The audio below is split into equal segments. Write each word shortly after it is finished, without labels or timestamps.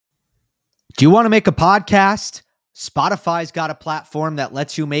Do you want to make a podcast? Spotify's got a platform that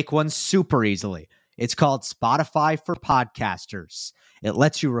lets you make one super easily. It's called Spotify for Podcasters. It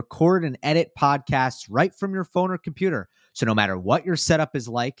lets you record and edit podcasts right from your phone or computer. So no matter what your setup is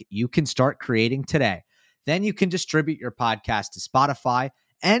like, you can start creating today. Then you can distribute your podcast to Spotify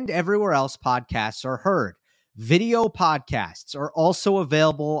and everywhere else podcasts are heard. Video podcasts are also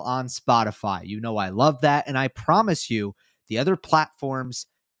available on Spotify. You know I love that, and I promise you the other platforms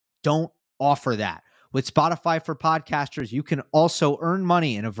don't offer that. With Spotify for Podcasters, you can also earn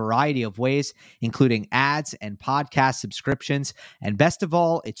money in a variety of ways, including ads and podcast subscriptions. And best of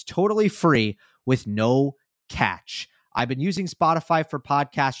all, it's totally free with no catch. I've been using Spotify for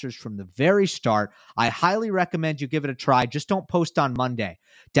Podcasters from the very start. I highly recommend you give it a try. Just don't post on Monday.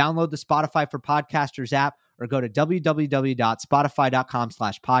 Download the Spotify for Podcasters app or go to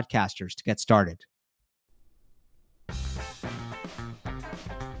www.spotify.com/podcasters to get started.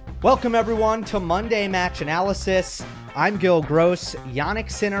 Welcome, everyone, to Monday Match Analysis. I'm Gil Gross. Jannik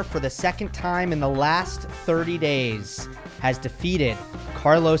Sinner, for the second time in the last 30 days, has defeated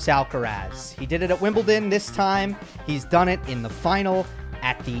Carlos Alcaraz. He did it at Wimbledon this time. He's done it in the final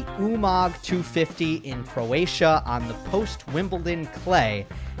at the Umag 250 in Croatia on the post-Wimbledon clay.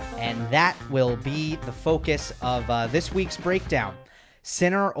 And that will be the focus of this week's breakdown.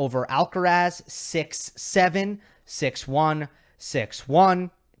 Sinner over Alcaraz, 6-7, 6-1,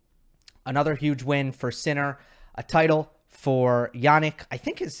 6-1. Another huge win for Sinner, a title for Jannik. I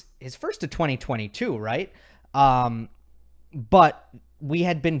think his first of 2022, right? But we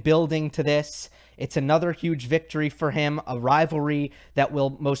had been building to this. It's another huge victory for him, a rivalry that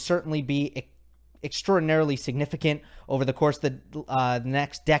will most certainly be extraordinarily significant over the course of the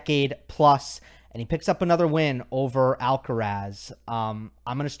next decade plus. And he picks up another win over Alcaraz. I'm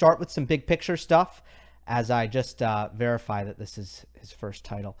going to start with some big picture stuff as I just verify that this is his first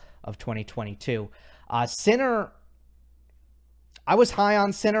title of 2022. Sinner, I was high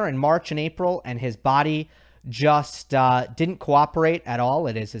on Sinner in March and April, and his body just didn't cooperate at all.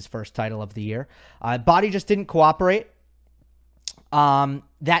 It is his first title of the year. Body just didn't cooperate.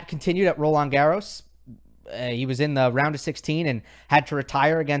 That continued at Roland Garros. He was in the round of 16 and had to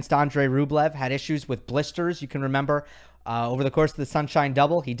retire against Andrei Rublev, had issues with blisters. You can remember over the course of the Sunshine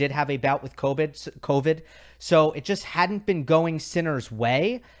Double, he did have a bout with COVID. So it just hadn't been going Sinner's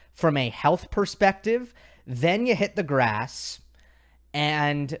way from a health perspective. Then you hit the grass,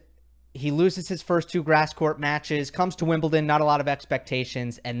 and he loses his first two grass court matches, comes to Wimbledon, not a lot of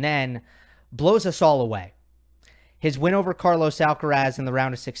expectations, and then blows us all away. His win over Carlos Alcaraz in the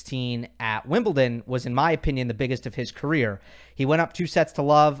round of 16 at Wimbledon was, in my opinion, the biggest of his career. He went up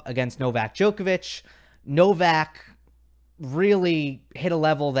 2-0 against Novak Djokovic. Novak really hit a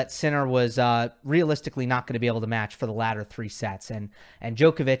level that Sinner was realistically not going to be able to match for the latter three sets. And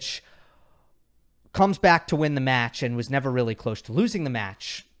Djokovic comes back to win the match and was never really close to losing the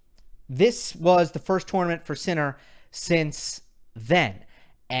match. This was the first tournament for Sinner since then.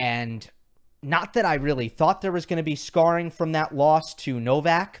 And not that I really thought there was going to be scarring from that loss to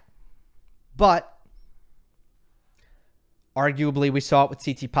Novak, but arguably we saw it with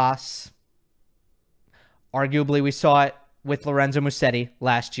Tsitsipas. Arguably we saw it with Lorenzo Musetti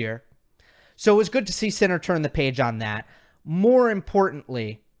last year. So it was good to see Sinner turn the page on that. More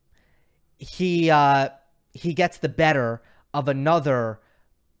importantly, he gets the better of another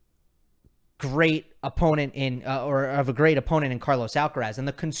great opponent in Carlos Alcaraz. And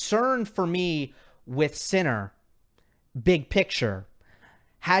the concern for me with Sinner, big picture,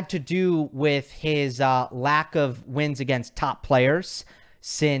 had to do with his lack of wins against top players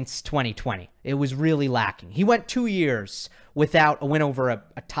since 2020. It was really lacking. He went 2 years without a win over a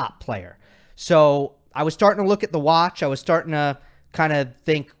top player. So I was starting to look at the watch. I was starting to kind of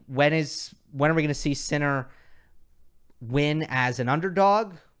think, when are we going to see Sinner win as an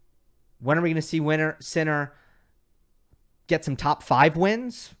underdog? When are we going to see Sinner get some top 5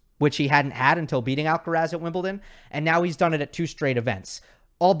 wins, which he hadn't had until beating Alcaraz at Wimbledon? And now he's done it at 2 straight events,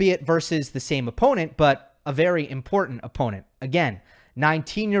 albeit versus the same opponent, but a very important opponent. Again,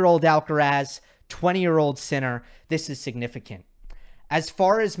 19-year-old Alcaraz, 20-year-old Sinner. This is significant. As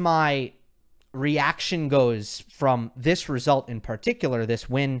far as my reaction goes from this result in particular, this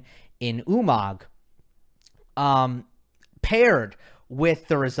win in Umag, paired with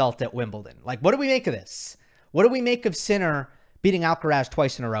the result at Wimbledon. Like, what do we make of this? What do we make of Sinner beating Alcaraz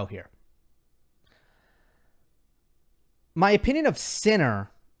twice in a row here? My opinion of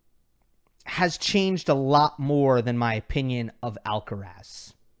Sinner has changed a lot more than my opinion of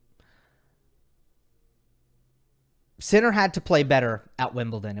Alcaraz. Sinner had to play better at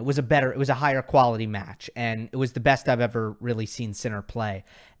Wimbledon. It was a higher quality match, and it was the best I've ever really seen Sinner play.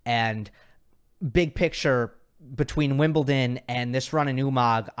 And big picture between Wimbledon and this run in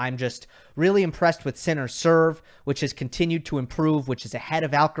Umag, I'm just really impressed with Sinner's serve, which has continued to improve, which is ahead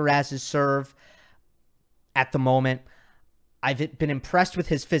of Alcaraz's serve at the moment. I've been impressed with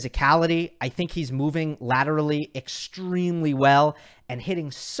his physicality. I think he's moving laterally extremely well and hitting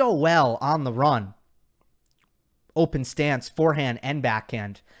so well on the run. Open stance, forehand and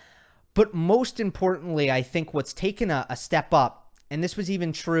backhand. But most importantly, I think what's taken a step up, and this was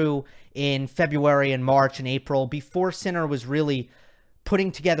even true in February and March and April, before Sinner was really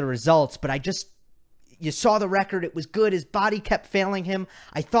putting together results, but you saw the record. It was good. His body kept failing him.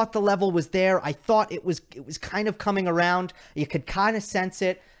 I thought the level was there. I thought it was kind of coming around. You could kind of sense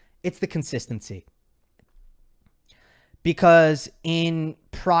it. It's the consistency. Because in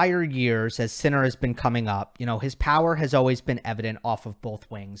prior years, as Sinner has been coming up, his power has always been evident off of both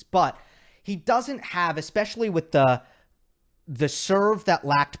wings. But he doesn't have, especially with the serve that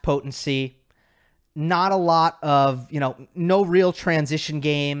lacked potency, not a lot of, no real transition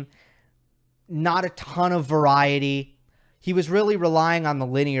game, not a ton of variety. He was really relying on the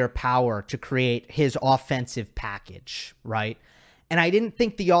linear power to create his offensive package, right? And I didn't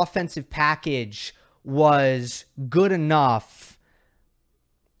think the offensive package was good enough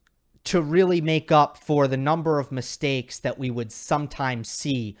to really make up for the number of mistakes that we would sometimes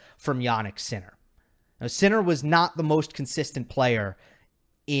see from Jannik Sinner. Now, Sinner was not the most consistent player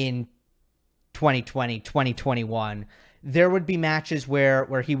in 2020, 2021. There would be matches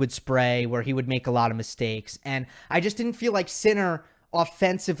where he would spray, where he would make a lot of mistakes. And I just didn't feel like Sinner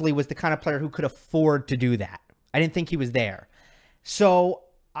offensively was the kind of player who could afford to do that. I didn't think he was there. So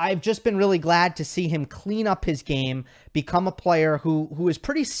I've just been really glad to see him clean up his game, become a player who is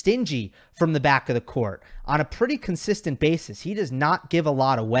pretty stingy from the back of the court on a pretty consistent basis. He does not give a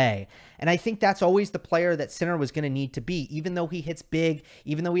lot away. And I think that's always the player that Sinner was going to need to be, even though he hits big,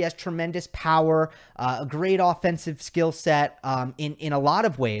 even though he has tremendous power, a great offensive skill set in a lot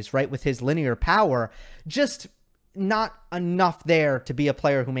of ways, right, with his linear power, just not enough there to be a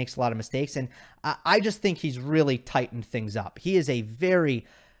player who makes a lot of mistakes. And I just think he's really tightened things up. He is a very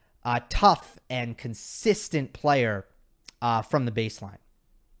tough and consistent player from the baseline.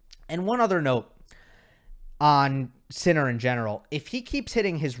 And one other note on Sinner in general, if he keeps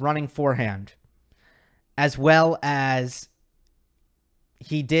hitting his running forehand as well as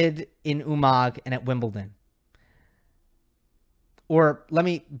he did in Umag and at Wimbledon, or let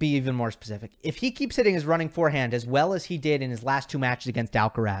me be even more specific, if he keeps hitting his running forehand as well as he did in his last two matches against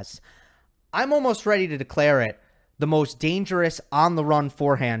Alcaraz, I'm almost ready to declare it the most dangerous on-the-run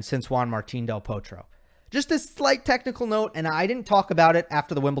forehand since Juan Martín del Potro. Just a slight technical note, and I didn't talk about it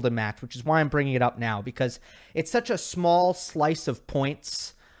after the Wimbledon match, which is why I'm bringing it up now, because it's such a small slice of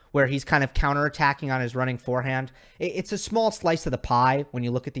points where he's kind of counterattacking on his running forehand. It's a small slice of the pie when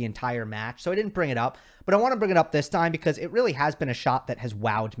you look at the entire match, so I didn't bring it up. But I want to bring it up this time because it really has been a shot that has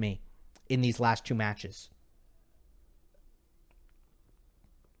wowed me in these last two matches.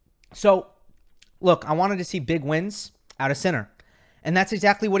 So, look, I wanted to see big wins out of Sinner, and that's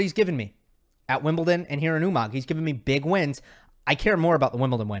exactly what he's given me at Wimbledon and here in Umag. He's given me big wins. I care more about the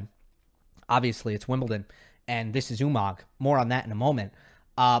Wimbledon win. Obviously, it's Wimbledon, and this is Umag. More on that in a moment.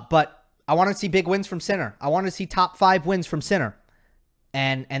 But I want to see big wins from Sinner. I want to see top 5 wins from Sinner,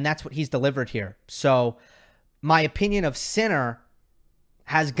 and that's what he's delivered here. So my opinion of Sinner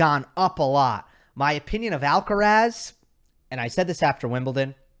has gone up a lot. My opinion of Alcaraz, and I said this after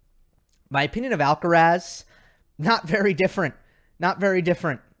Wimbledon, my opinion of Alcaraz, not very different. Not very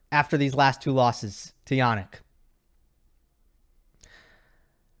different after these last two losses to Jannik.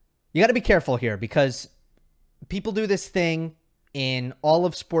 You got to be careful here because people do this thing in all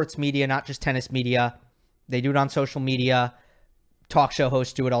of sports media, not just tennis media. They do it on social media. Talk show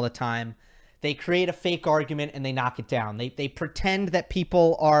hosts do it all the time. They create a fake argument and they knock it down. They pretend that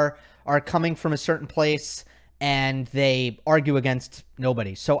people are coming from a certain place and they argue against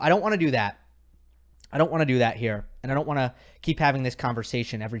nobody. So I don't want to do that. I don't want to do that here. And I don't want to keep having this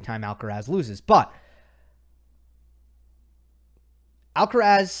conversation every time Alcaraz loses. But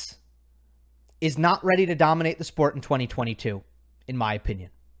Alcaraz is not ready to dominate the sport in 2022, in my opinion.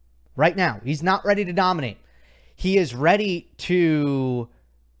 Right now, he's not ready to dominate. He is ready to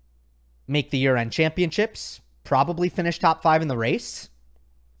make the year-end championships, probably finish top 5 in the race,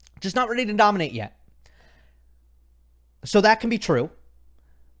 just not ready to dominate yet. So that can be true.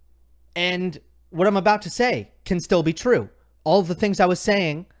 And what I'm about to say can still be true. All of the things I was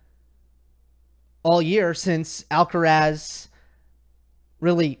saying all year since Alcaraz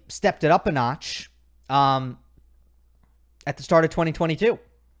really stepped it up a notch at the start of 2022.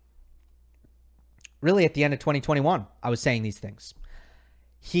 Really at the end of 2021, I was saying these things.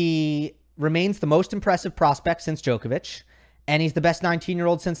 He remains the most impressive prospect since Djokovic, and he's the best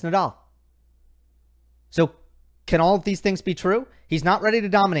 19-year-old since Nadal. So can all of these things be true? He's not ready to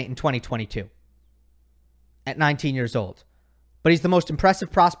dominate in 2022 at 19 years old, but he's the most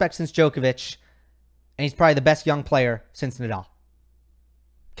impressive prospect since Djokovic, and he's probably the best young player since Nadal.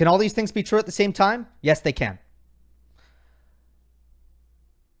 Can all these things be true at the same time? Yes, they can.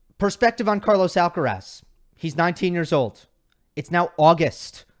 Perspective on Carlos Alcaraz. He's 19 years old. It's now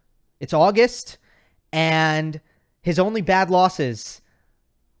August. It's August, and his only bad losses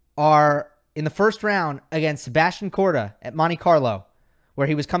are in the first round against Sebastian Corda at Monte Carlo, where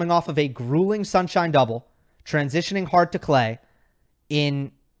he was coming off of a grueling sunshine double, transitioning hard to clay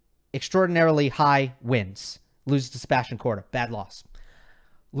in extraordinarily high winds. Loses to Sebastian Corda. Bad loss.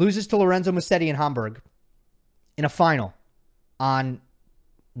 Loses to Lorenzo Musetti in Hamburg in a final on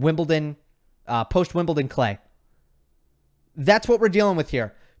Wimbledon, post-Wimbledon clay. That's what we're dealing with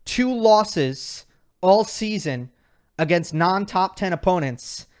here. 2 losses all season against non-top 10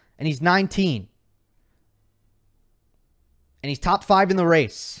 opponents, and he's 19. And he's top 5 in the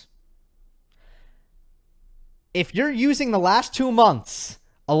race. If you're using the last 2 months,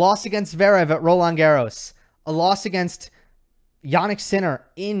 a loss against Zverev at Roland Garros, a loss against Jannik Sinner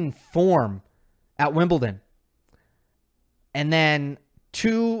in form at Wimbledon, and then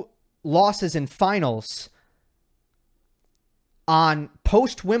 2 losses in finals on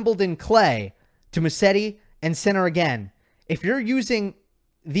post-Wimbledon clay to Musetti and Sinner again. If you're using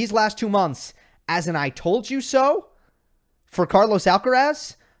these last 2 months as an I told you so for Carlos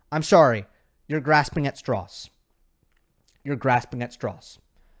Alcaraz, I'm sorry. You're grasping at straws. You're grasping at straws.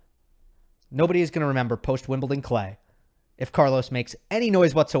 Nobody is going to remember post-Wimbledon clay if Carlos makes any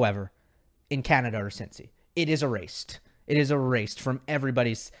noise whatsoever in Canada or Cincy. It is erased. It is erased from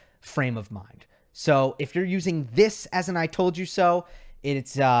everybody's frame of mind. So if you're using this as an I told you so,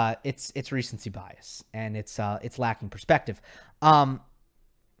 it's recency bias, and it's lacking perspective. Again,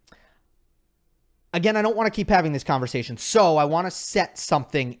 I don't want to keep having this conversation, so I want to set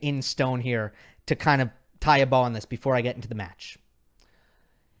something in stone here to kind of tie a bow on this before I get into the match.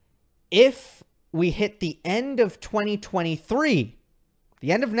 If we hit the end of 2023,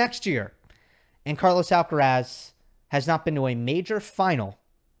 the end of next year, and Carlos Alcaraz has not been to a major final,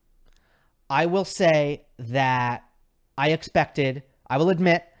 I will say that I will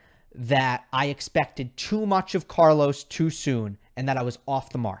admit that I expected too much of Carlos too soon, and that I was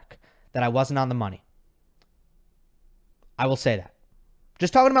off the mark, that I wasn't on the money. I will say that.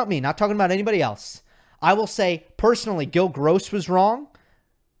 Just talking about me, not talking about anybody else. I will say, personally, Gil Gross was wrong.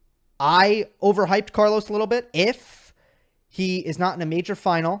 I overhyped Carlos a little bit. If he is not in a major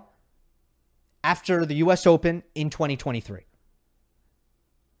final after the U.S. Open in 2023.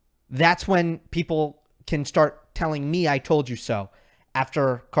 That's when people can start telling me I told you so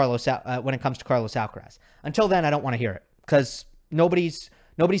after Carlos, when it comes to Carlos Alcaraz. Until then, I don't want to hear it because nobody's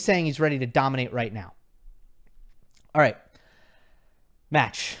saying he's ready to dominate right now. All right.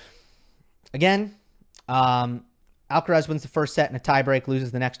 Match. Again, Alcaraz wins the first set in a tiebreak,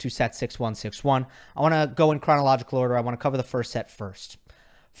 loses the next 2 sets 6-1, 6-1. I want to go in chronological order. I want to cover the first set first.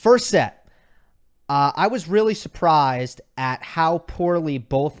 First set. I was really surprised at how poorly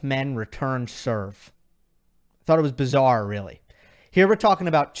both men returned serve. I thought it was bizarre, really. Here we're talking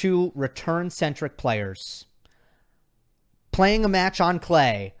about 2 return-centric players playing a match on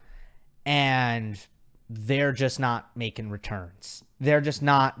clay, and they're just not making returns.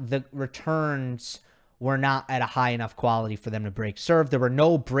 The returns were not at a high enough quality for them to break serve. There were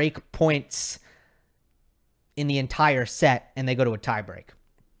no break points in the entire set, and they go to a tiebreak.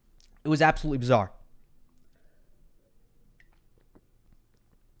 It was absolutely bizarre.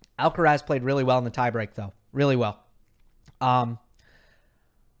 Alcaraz played really well in the tiebreak, though. Really well. I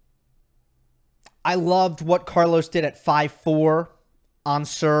loved what Carlos did at 5-4 on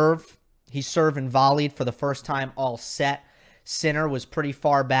serve. He served and volleyed for the first time all set. Sinner was pretty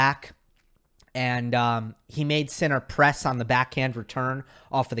far back, and he made Sinner press on the backhand return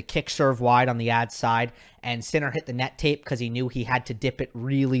off of the kick serve wide on the ad side, and Sinner hit the net tape because he knew he had to dip it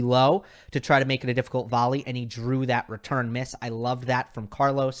really low to try to make it a difficult volley, and he drew that return miss. I loved that from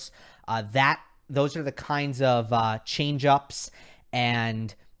Carlos. Those are the kinds of change-ups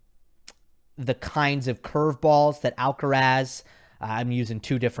and the kinds of curveballs that Alcaraz, I'm using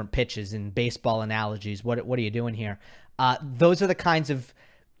 2 different pitches in baseball analogies. What are you doing here? Those are the kinds of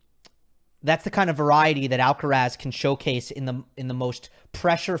That's the kind of variety that Alcaraz can showcase in the most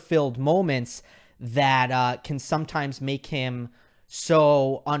pressure-filled moments that can sometimes make him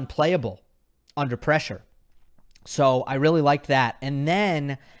so unplayable under pressure. So I really liked that. And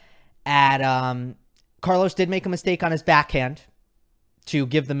then Carlos did make a mistake on his backhand. to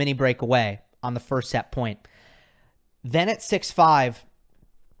give the mini break away on the first set point. Then at 6-5,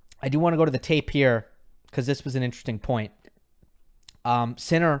 I do want to go to the tape here because this was an interesting point.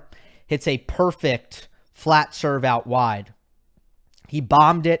 Sinner hits a perfect flat serve out wide. He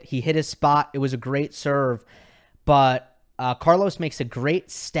bombed it. He hit his spot. It was a great serve. But Carlos makes a great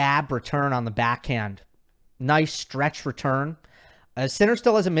stab return on the backhand. Nice stretch return. Sinner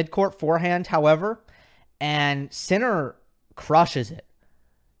still has a midcourt forehand, however, and Sinner crushes it.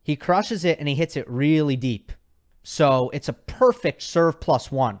 He crushes it and he hits it really deep. So it's a perfect serve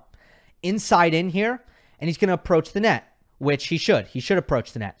 +1. Inside in here, and he's going to approach the net, which he should. He should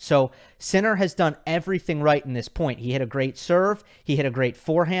approach the net. So Sinner has done everything right in this point. He hit a great serve, he hit a great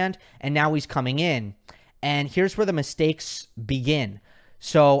forehand, and now he's coming in. And here's where the mistakes begin.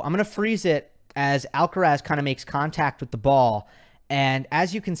 So I'm going to freeze it as Alcaraz kind of makes contact with the ball. And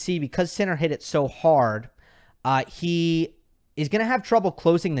as you can see, because Sinner hit it so hard, he is going to have trouble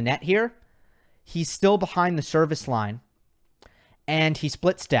closing the net here. He's still behind the service line, and he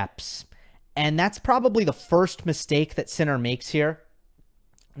split steps. And that's probably the first mistake that Sinner makes here.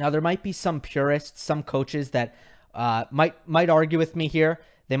 Now, there might be some purists, some coaches that might argue with me here.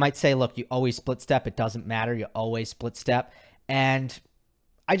 They might say, look, you always split step. It doesn't matter. You always split step. And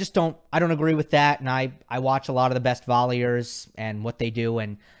I don't agree with that. And I watch a lot of the best volleyers and what they do.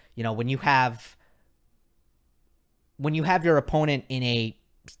 And, you know, when you have your opponent in a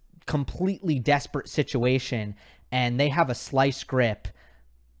completely desperate situation and they have a slice grip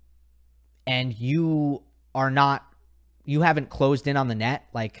and you haven't closed in on the net,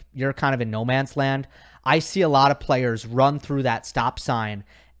 like you're kind of in no man's land. I see a lot of players run through that stop sign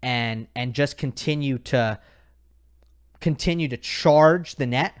and just continue to charge the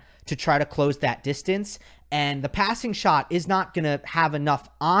net to try to close that distance. And the passing shot is not going to have enough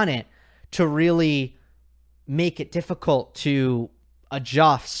on it to really make it difficult to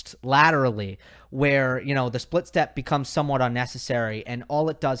adjust laterally, where, you know, the split step becomes somewhat unnecessary. And all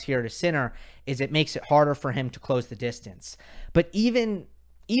it does here to Sinner is it makes it harder for him to close the distance. But even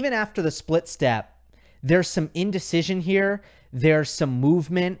after the split step, there's some indecision here. There's some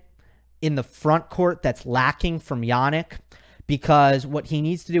movement in the front court that's lacking from Jannik, because what he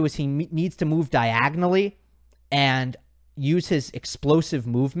needs to do is he needs to move diagonally and use his explosive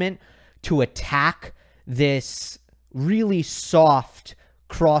movement to attack this really soft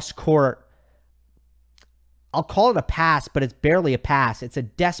cross-court. I'll call it a pass, but it's barely a pass. It's a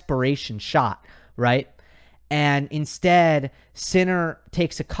desperation shot, right? And instead, Sinner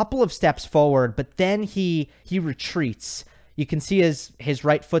takes a couple of steps forward, but then he retreats. You can see his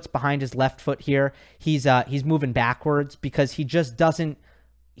right foot's behind his left foot here. He's moving backwards because he doesn't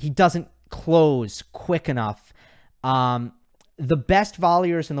close quick enough. The best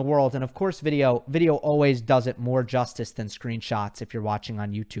volleyers in the world, and of course video always does it more justice than screenshots if you're watching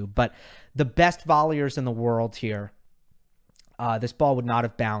on YouTube, but the best volleyers in the world here, this ball would not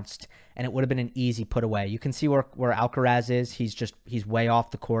have bounced and it would have been an easy put away. You can see where Alcaraz is. He's way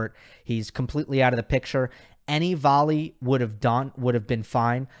off the court. He's completely out of the picture. Any volley would have been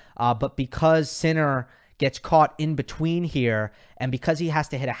fine, but because Sinner gets caught in between here, and because he has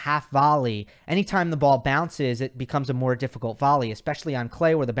to hit a half volley, anytime the ball bounces, it becomes a more difficult volley, especially on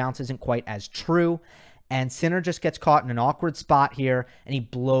clay where the bounce isn't quite as true. And Sinner just gets caught in an awkward spot here, and he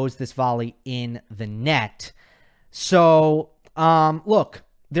blows this volley in the net. So, look,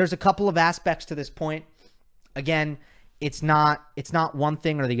 there's a couple of aspects to this point. Again, it's not one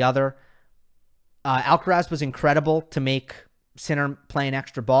thing or the other. Alcaraz was incredible to make Sinner play an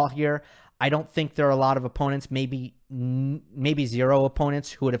extra ball here. I don't think there are a lot of opponents, maybe zero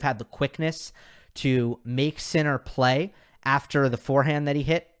opponents, who would have had the quickness to make Sinner play after the forehand that he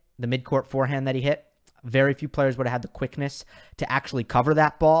hit, the midcourt forehand that he hit. Very few players would have had the quickness to actually cover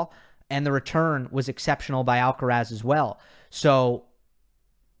that ball, and the return was exceptional by Alcaraz as well. So,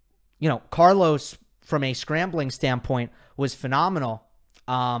 you know, Carlos, from a scrambling standpoint, was phenomenal.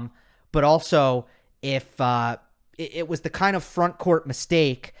 But also, if it was the kind of front court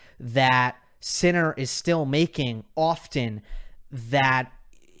mistake that Sinner is still making often that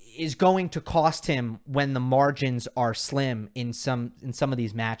is going to cost him when the margins are slim in some of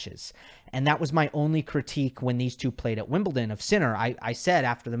these matches. And that was my only critique when these two played at Wimbledon of Sinner. I said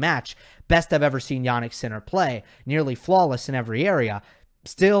after the match, best I've ever seen Jannik Sinner play, nearly flawless in every area.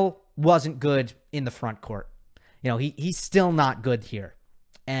 Still wasn't good in the front court. You know, he's still not good here.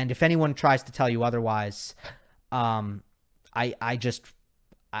 And if anyone tries to tell you otherwise, I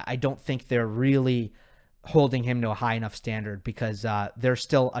don't think they're really holding him to a high enough standard, because there's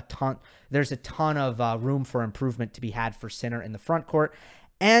a ton of room for improvement to be had for Sinner in the front court.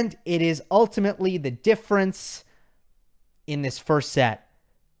 And it is ultimately the difference in this first set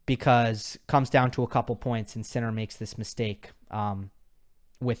because it comes down to a couple points and Sinner makes this mistake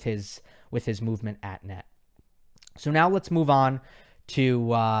with his movement at net. So now let's move on to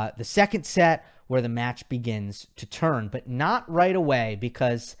the second set where the match begins to turn, but not right away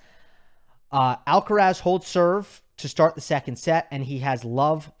because Alcaraz holds serve to start the second set, and he has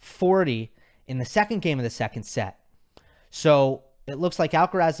love 40 in the second game of the second set. So it looks like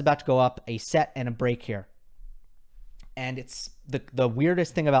Alcaraz is about to go up a set and a break here. And it's the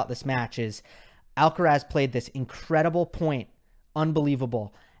weirdest thing about this match is Alcaraz played this incredible point,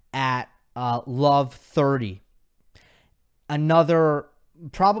 unbelievable, at love 30. Another,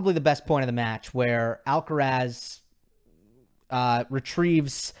 probably the best point of the match, where Alcaraz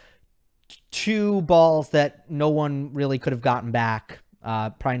retrieves two balls that no one really could have gotten back,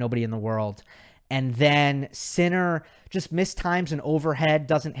 probably nobody in the world. And then Sinner just mistimes an overhead,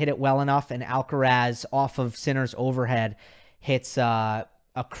 doesn't hit it well enough, and Alcaraz, off of Sinner's overhead, hits a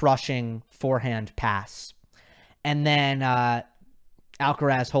crushing forehand pass. And then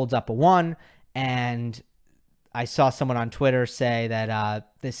Alcaraz holds up a 1, and I saw someone on Twitter say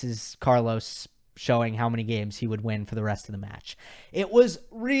that this is Carlos showing how many games he would win for the rest of the match. It was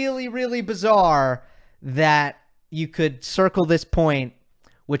really, really bizarre that you could circle this point,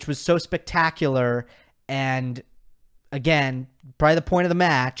 which was so spectacular, and again, probably the point of the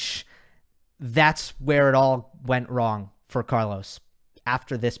match. That's where it all went wrong for Carlos.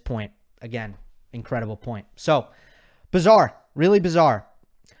 After this point, again, incredible point. So, bizarre, really bizarre.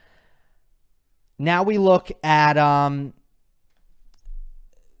 Now we look at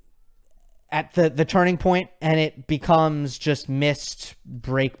the turning point, and it becomes just missed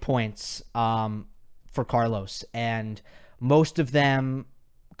break points for Carlos, and most of them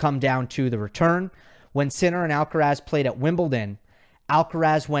come down to the return. When Sinner and Alcaraz played at Wimbledon,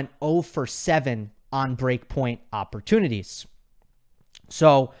 Alcaraz went 0 for 7 on break point opportunities.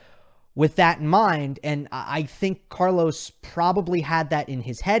 So with that in mind, and I think Carlos probably had that in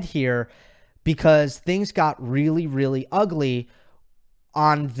his head here because things got really, really ugly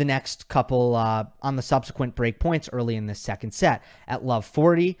on the next couple, on the subsequent break points early in the second set. At love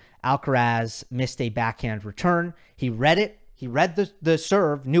 40, Alcaraz missed a backhand return. He read it. He read the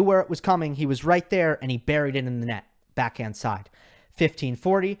serve, knew where it was coming. He was right there, and he buried it in the net, backhand side.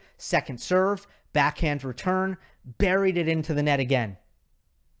 15-40, second serve, backhand return, buried it into the net again.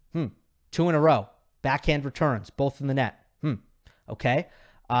 2 in a row, backhand returns, both in the net. Okay.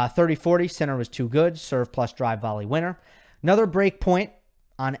 30-40, Sinner was too good, serve plus drive volley winner. Another break point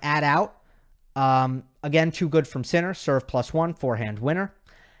on ad out. Again, too good from Sinner, serve plus 1, forehand winner.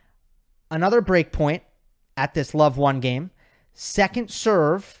 Another break point at this love 1 game. Second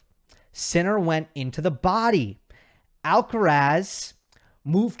serve, Sinner went into the body. Alcaraz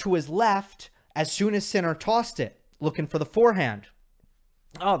moved to his left as soon as Sinner tossed it, looking for the forehand.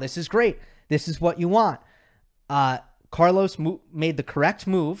 Oh, this is great. This is what you want. Carlos made the correct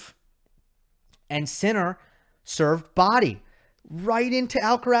move, and Sinner served body right into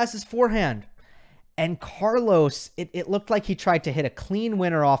Alcaraz's forehand. And Carlos, it looked like he tried to hit a clean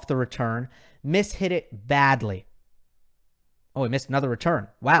winner off the return, mishit it badly. Oh, he missed another return.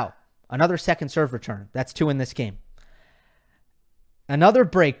 Wow. Another second serve return. That's 2 in this game. Another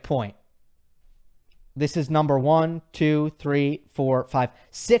break point. This is number 1, 2, 3, 4, 5.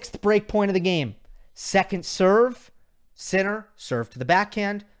 6th break point of the game. Second serve. Sinner, serve to the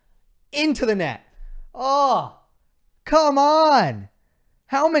backhand. Into the net. Oh, come on.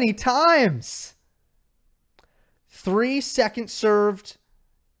 How many times? 3 second serve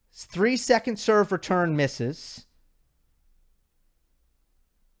return misses.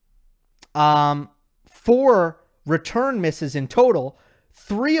 4 return misses in total.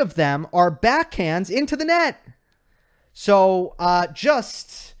 3 of them are backhands into the net. So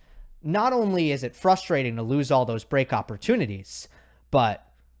just not only is it frustrating to lose all those break opportunities, but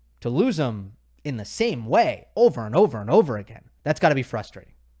to lose them in the same way over and over and over again. That's got to be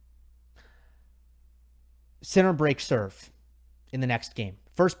frustrating. Sinner breaks serve in the next game.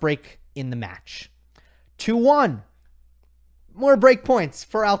 First break in the match. 2-1. More break points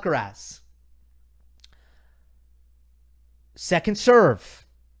for Alcaraz. Second serve.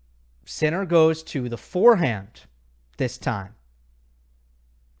 Sinner goes to the forehand this time.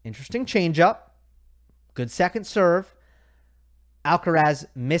 Interesting changeup. Good second serve. Alcaraz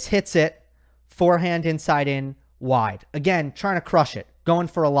mishits it. Forehand inside in, wide. Again, trying to crush it. Going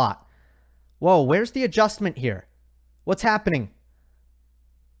for a lot. Whoa, where's the adjustment here? What's happening?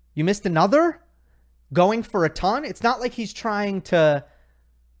 You missed another? Going for a ton? It's not like he's trying to...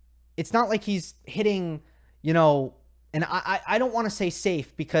 It's not like he's hitting, and I don't want to say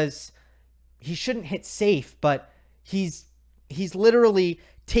safe because he shouldn't hit safe, but he's he's literally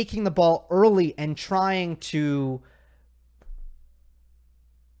taking the ball early and he's trying to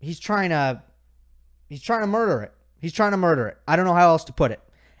murder it. He's trying to murder it. I don't know how else to put it.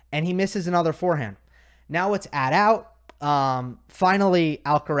 And he misses another forehand. Now it's out. Finally,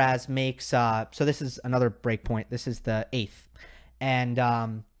 Alcaraz makes, so this is another break point. This is the 8th.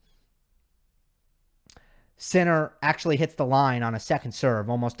 And Sinner actually hits the line on a second serve,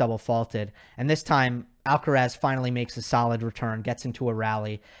 almost double faulted. And this time, Alcaraz finally makes a solid return, gets into a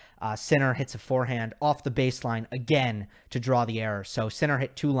rally. Sinner hits a forehand off the baseline again to draw the error. So Sinner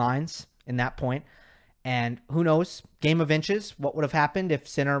hit 2 lines in that point. And who knows, game of inches, what would have happened if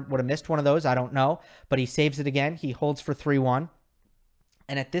Sinner would have missed one of those? I don't know. But he saves it again. He holds for 3-1.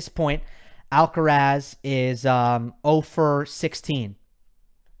 And at this point, Alcaraz is 0 for 16.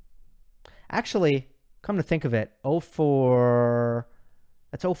 Actually, come to think of it, that's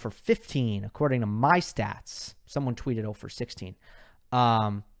 0 for 15, according to my stats. Someone tweeted 0 for 16.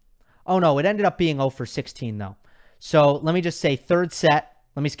 Oh, no, it ended up being 0 for 16, though. So let me just say third set.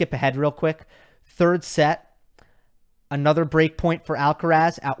 Let me skip ahead real quick. Third set, another break point for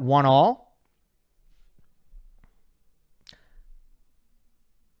Alcaraz at 1-all.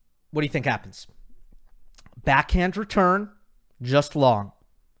 What do you think happens? Backhand return, just long.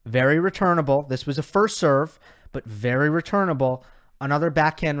 Very returnable. This was a first serve, but very returnable. Another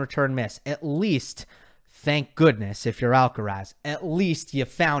backhand return miss. At least, thank goodness, if you're Alcaraz, at least you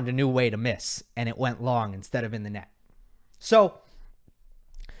found a new way to miss, and it went long instead of in the net. So,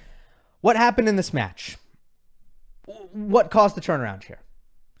 what happened in this match? What caused the turnaround here?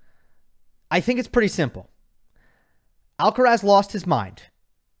 I think it's pretty simple. Alcaraz lost his mind.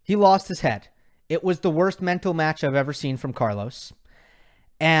 He lost his head. It was the worst mental match I've ever seen from Carlos.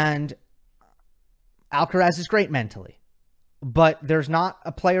 And Alcaraz is great mentally. But there's not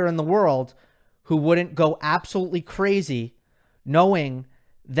a player in the world who wouldn't go absolutely crazy knowing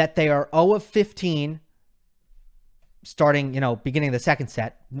that they are 0 of 15 starting, beginning of the second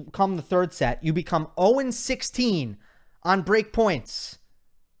set. Come the third set, you become 0 and 16 on break points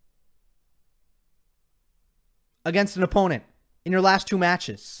against an opponent in your last 2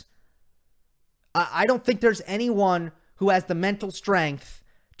 matches. I don't think there's anyone who has the mental strength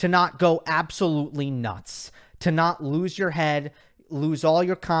to not go absolutely nuts, to not lose your head, lose all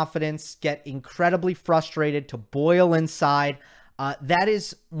your confidence, get incredibly frustrated, to boil inside. That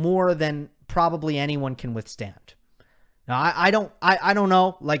is more than probably anyone can withstand. Now, I don't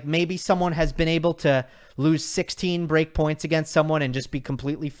know. Like, maybe someone has been able to lose 16 break points against someone and just be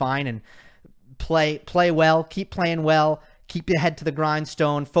completely fine and play well, keep playing well, keep your head to the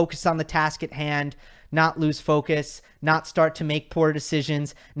grindstone, focus on the task at hand, not lose focus, not start to make poor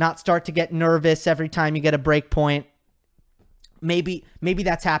decisions, not start to get nervous every time you get a break point. Maybe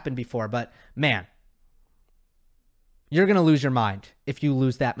that's happened before, but man, you're going to lose your mind if you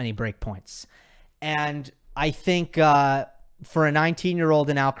lose that many break points. And I think for a 19-year-old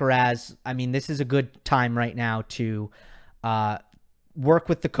in Alcaraz, I mean, this is a good time right now to work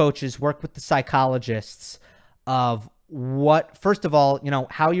with the coaches, work with the psychologists of what, first of all,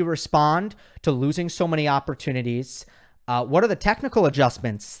 how you respond to losing so many opportunities. What are the technical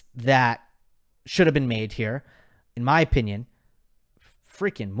adjustments that should have been made here? In my opinion,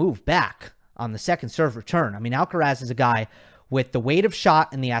 freaking move back on the second serve return. I mean, Alcaraz is a guy with the weight of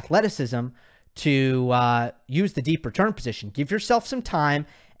shot and the athleticism to use the deep return position. Give yourself some time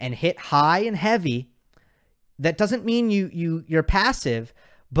and hit high and heavy. That doesn't mean you're passive,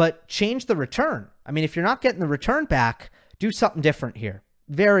 but change the return. I mean, if you're not getting the return back, do something different here.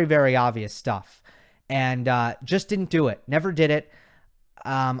 Very, very obvious stuff. And just didn't do it. Never did it.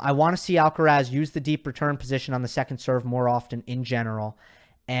 I want to see Alcaraz use the deep return position on the second serve more often in general.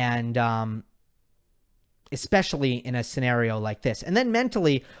 And especially in a scenario like this. And then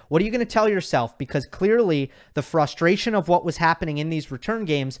mentally, what are you going to tell yourself? Because clearly the frustration of what was happening in these return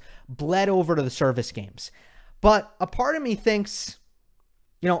games bled over to the service games. But a part of me thinks,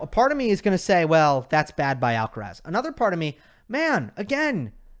 a part of me is going to say, well, that's bad by Alcaraz. Another part of me, man,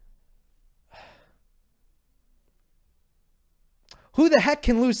 again, who the heck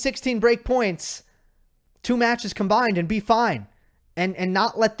can lose 16 break points, 2 matches combined, and be fine and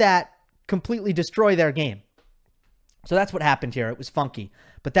not let that completely destroy their game? So that's what happened here. It was funky,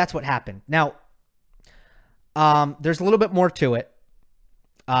 but that's what happened. Now, there's a little bit more to it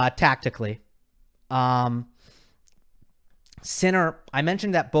tactically. Sinner, I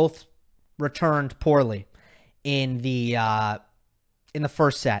mentioned that both returned poorly in the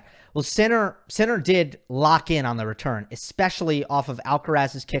first set. Well, Sinner did lock in on the return, especially off of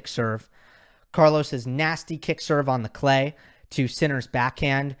Alcaraz's kick serve, Carlos's nasty kick serve on the clay to Sinner's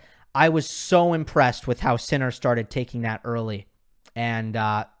backhand. I was so impressed with how Sinner started taking that early and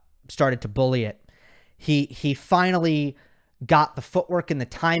started to bully it. He finally got the footwork and the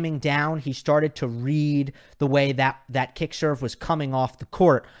timing down. He started to read the way that kick serve was coming off the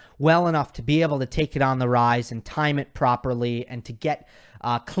court well enough to be able to take it on the rise and time it properly and to get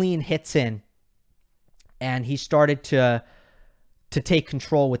clean hits in. And he started to take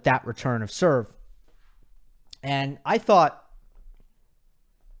control with that return of serve. And I thought,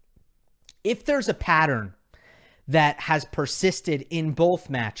 if there's a pattern that has persisted in both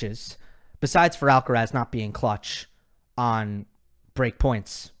matches, besides for Alcaraz not being clutch on break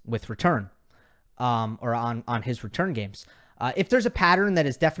points with return, or on his return games, if there's a pattern that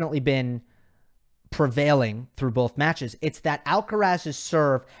has definitely been prevailing through both matches, it's that Alcaraz's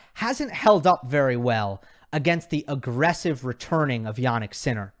serve hasn't held up very well against the aggressive returning of Jannik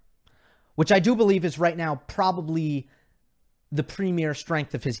Sinner, which I do believe is right now probably the premier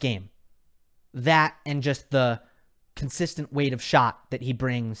strength of his game. That and just the consistent weight of shot that he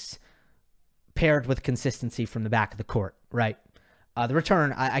brings paired with consistency from the back of the court, right? The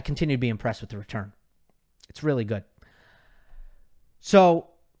return, I continue to be impressed with the return. It's really good. So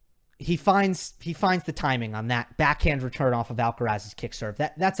he finds the timing on that backhand return off of Alcaraz's kick serve.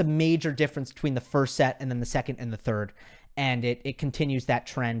 That's a major difference between the first set and then the second and the third. And it continues that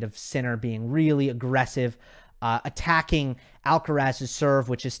trend of Sinner being really aggressive, attacking Alcaraz's serve,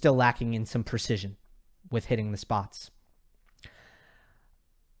 which is still lacking in some precision with hitting the spots.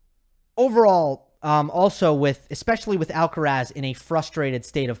 Overall, also especially with Alcaraz in a frustrated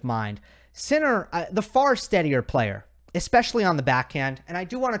state of mind, Sinner, the far steadier player, especially on the backhand, and I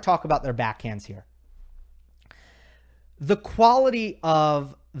do want to talk about their backhands here. The quality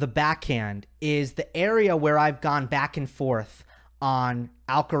of the backhand is the area where I've gone back and forth on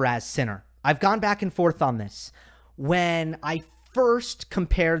Alcaraz Sinner. I've gone back and forth on this. When I first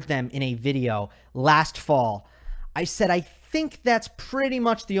compared them in a video last fall, I said I think that's pretty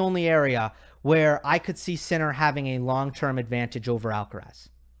much the only area where I could see Sinner having a long-term advantage over Alcaraz.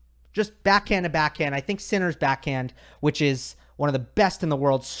 Just backhand to backhand. I think Sinner's backhand, which is one of the best in the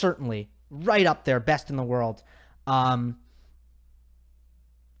world, certainly right up there, best in the world,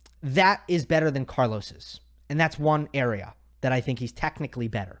 that is better than Carlos's. And that's one area that I think he's technically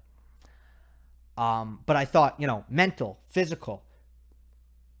better. But I thought, mental, physical,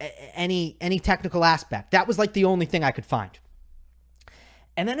 any technical aspect, that was like the only thing I could find.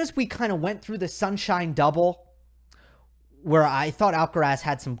 And then as we kind of went through the Sunshine Double, where I thought Alcaraz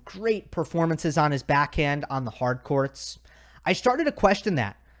had some great performances on his backhand on the hard courts, I started to question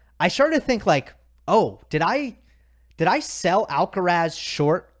that. I started to think like, oh, did I sell Alcaraz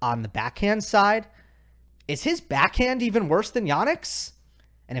short on the backhand side? Is his backhand even worse than Jannik's?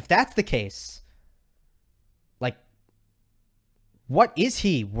 And if that's the case, like, what is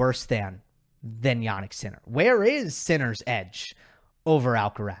he worse than Jannik Sinner? Where is Sinner's edge over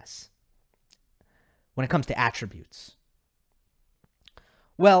Alcaraz when it comes to attributes?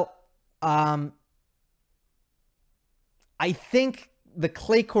 Well, I think the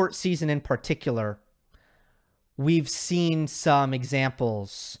clay court season in particular, we've seen some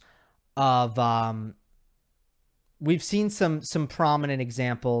examples of, we've seen some prominent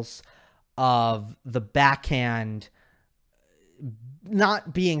examples of the backhand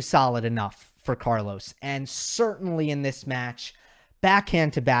not being solid enough for Carlos. And certainly in this match,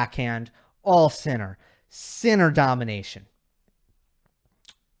 backhand to backhand, all Sinner domination.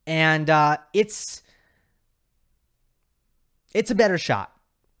 And it's a better shot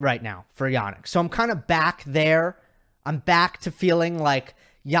right now for Jannik. So I'm kind of back there. I'm back to feeling like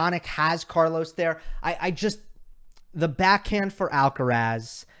Jannik has Carlos there. I just, the backhand for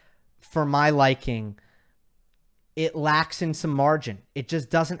Alcaraz, for my liking, it lacks in some margin. It just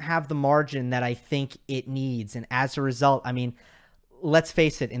doesn't have the margin that I think it needs. And as a result, I mean, let's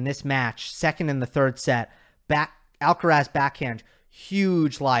face it, in this match, second and the third set, Alcaraz backhand,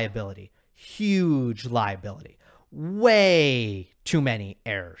 huge liability. Way too many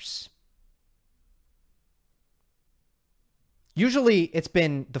errors. Usually it's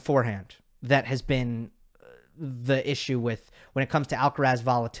been the forehand that has been the issue with when it comes to Alcaraz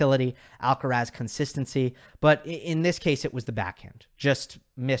volatility, Alcaraz consistency. But in this case, it was the backhand. Just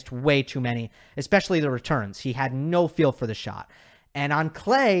missed way too many, especially the returns. He had no feel for the shot. And on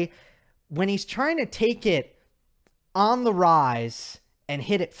clay, when he's trying to take it on the rise and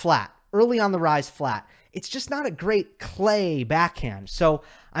hit it flat, early on the rise flat, it's just not a great clay backhand. So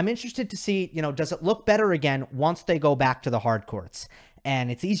I'm interested to see, does it look better again once they go back to the hard courts?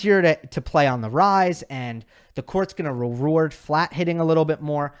 And it's easier to play on the rise, and the court's going to reward flat hitting a little bit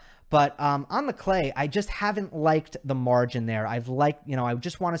more. But on the clay, I just haven't liked the margin there. I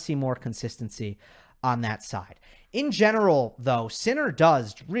just want to see more consistency on that side. In general, though, Sinner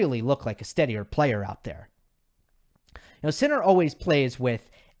does really look like a steadier player out there. Sinner always plays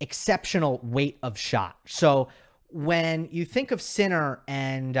with exceptional weight of shot. So when you think of Sinner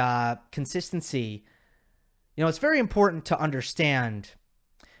and consistency, it's very important to understand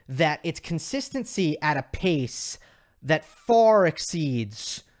that it's consistency at a pace that far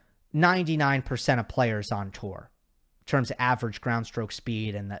exceeds 99% of players on tour in terms of average ground stroke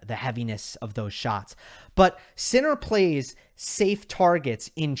speed and the heaviness of those shots. But Sinner plays safe targets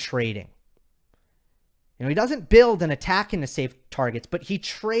in trading. He doesn't build an attack into safe targets, but he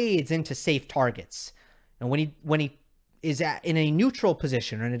trades into safe targets. And when he is in a neutral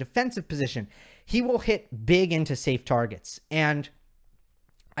position or in a defensive position, he will hit big into safe targets. And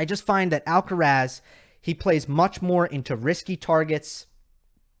I just find that Alcaraz, he plays much more into risky targets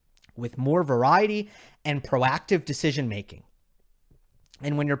with more variety and proactive decision-making.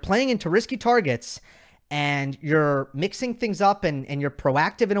 And when you're playing into risky targets and you're mixing things up and you're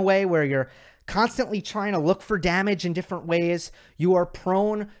proactive in a way where you're constantly trying to look for damage in different ways, you are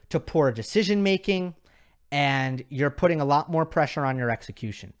prone to poor decision-making and you're putting a lot more pressure on your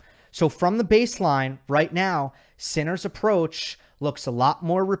execution. So from the baseline right now, Sinner's approach looks a lot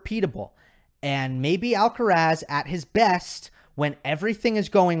more repeatable. And maybe Alcaraz at his best, when everything is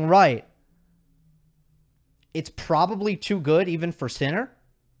going right, it's probably too good even for Sinner.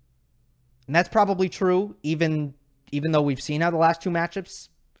 And that's probably true, even though we've seen how the last two matchups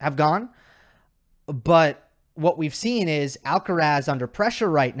have gone. But what we've seen is Alcaraz under pressure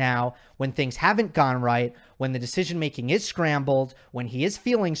right now, when things haven't gone right, when the decision-making is scrambled, when he is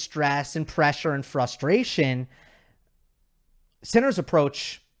feeling stress and pressure and frustration, Sinner's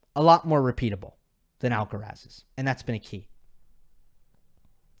approach a lot more repeatable than Alcaraz's. And that's been a key.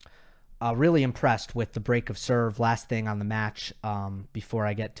 Really impressed with the break of serve. Last thing on the match before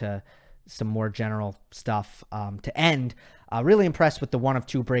I get to some more general stuff to end. Really impressed with the 1 of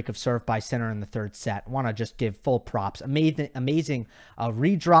 2 break of serve by Sinner in the third set. Want to just give full props. Amazing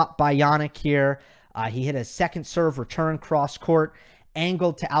redrop by Jannik here. He hit a second serve return cross court,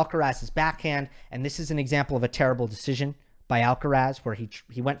 angled to Alcaraz's backhand. And this is an example of a terrible decision by Alcaraz, where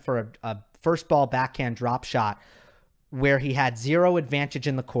he went for a first ball backhand drop shot where he had zero advantage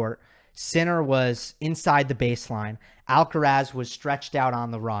in the court. Sinner was inside the baseline. Alcaraz was stretched out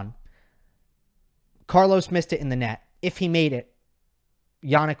on the run. Carlos missed it in the net. If he made it,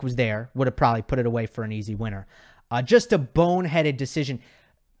 Jannik was there, would have probably put it away for an easy winner. Just a boneheaded decision.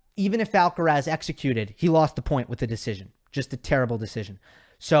 Even if Alcaraz executed, he lost the point with the decision. Just a terrible decision.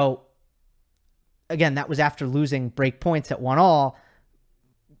 So, again, that was after losing break points at 1-1.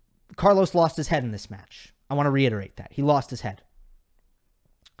 Carlos lost his head in this match. I want to reiterate that. He lost his head.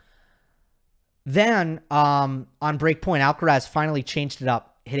 Then, on break point, Alcaraz finally changed it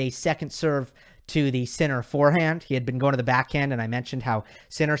up, hit a second serve to the Sinner forehand. He had been going to the backhand, and I mentioned how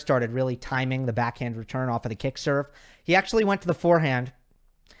Sinner started really timing the backhand return off of the kick serve. He actually went to the forehand,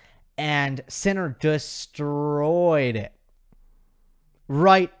 and Sinner destroyed it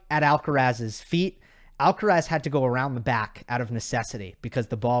right at Alcaraz's feet. Alcaraz had to go around the back out of necessity because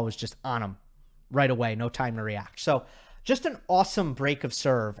the ball was just on him right away. No time to react. So just an awesome break of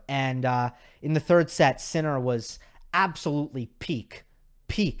serve. And in the third set, Sinner was absolutely peak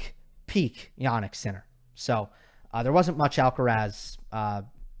Jannik Sinner. So there wasn't much Alcaraz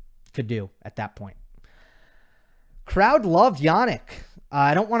could do at that point. Crowd loved Jannik.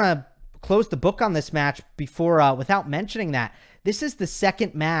 I don't want to close the book on this match before without mentioning that this is the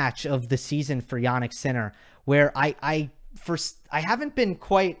second match of the season for Jannik Sinner where I haven't been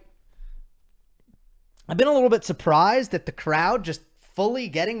quite. I've been a little bit surprised at the crowd just fully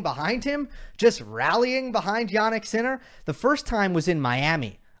getting behind him, just rallying behind Jannik Sinner. The first time was in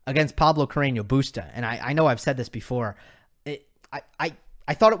Miami against Pablo Carreño Busta. And I know I've said this before. I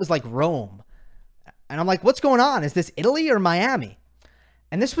thought it was like Rome. And I'm like, what's going on? Is this Italy or Miami?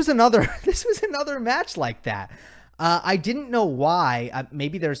 And this was another match like that. I didn't know why.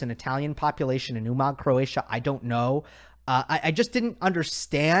 Maybe there's an Italian population in Umag, Croatia. I don't know. I just didn't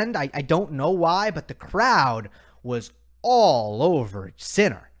understand. I don't know why, but the crowd was all over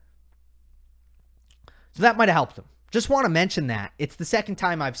Sinner. So that might have helped him. Just want to mention that. It's the second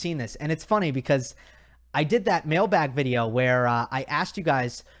time I've seen this. And it's funny because I did that mailbag video where I asked you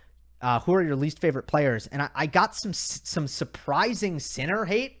guys who are your least favorite players. And I got some surprising Sinner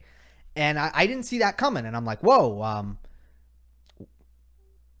hate. And I didn't see that coming. And I'm like, whoa,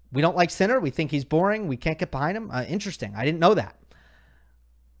 we don't like Sinner. We think he's boring. We can't get behind him. Interesting. I didn't know that.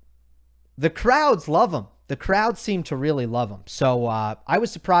 The crowds love him. the crowd seemed to really love him. So I was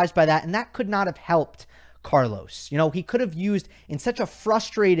surprised by that, and that could not have helped Carlos. You know, he could have used, in such a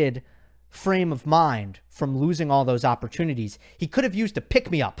frustrated frame of mind from losing all those opportunities, he could have used a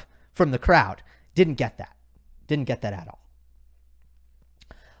pick-me-up from the crowd. Didn't get that. Didn't get that at all.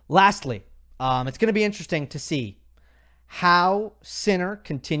 Lastly, it's going to be interesting to see how Sinner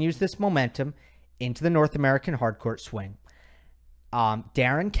continues this momentum into the North American hardcourt swing.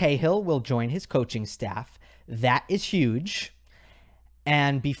 Darren Cahill will join his coaching staff. That is huge.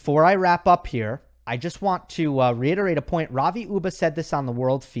 And before I wrap up here, I just want to reiterate a point. Ravi Uba said this on the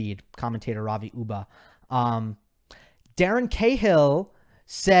World Feed, commentator Ravi Uba. Darren Cahill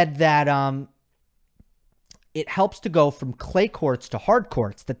said that it helps to go from clay courts to hard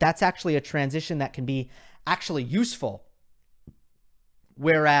courts, that's actually a transition that can be actually useful.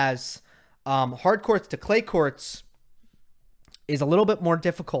 Whereas hard courts to clay courts is a little bit more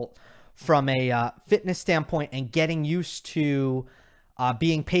difficult from a fitness standpoint and getting used to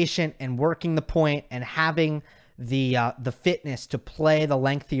being patient and working the point and having the fitness to play the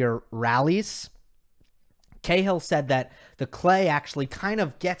lengthier rallies. Cahill said that the clay actually kind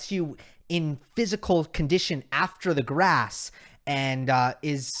of gets you in physical condition after the grass and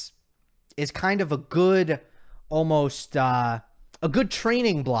is kind of a good, almost a good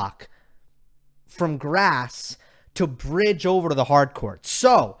training block from grass to bridge over to the hard court.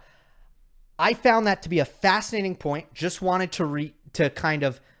 So I found that to be a fascinating point. Just wanted to kind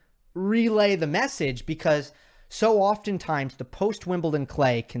of relay the message, because so oftentimes the post-Wimbledon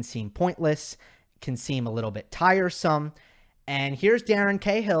clay can seem pointless, can seem a little bit tiresome. And here's Darren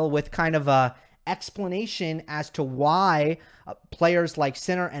Cahill with kind of a explanation as to why players like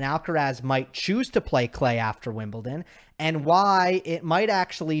Sinner and Alcaraz might choose to play clay after Wimbledon, and why it might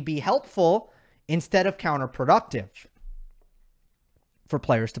actually be helpful instead of counterproductive for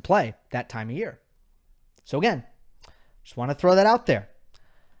players to play that time of year. So again, just want to throw that out there.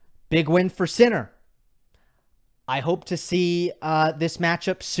 Big win for Sinner. I hope to see this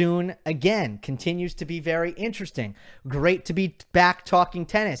matchup soon again. Continues to be very interesting. Great to be back talking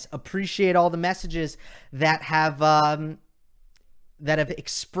tennis. Appreciate all the messages that have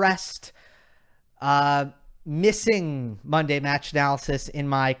expressed missing Monday match analysis in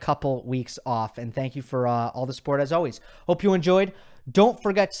my couple weeks off. And thank you for all the support as always. Hope you enjoyed. Don't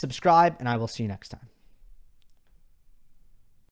forget to subscribe, and I will see you next time.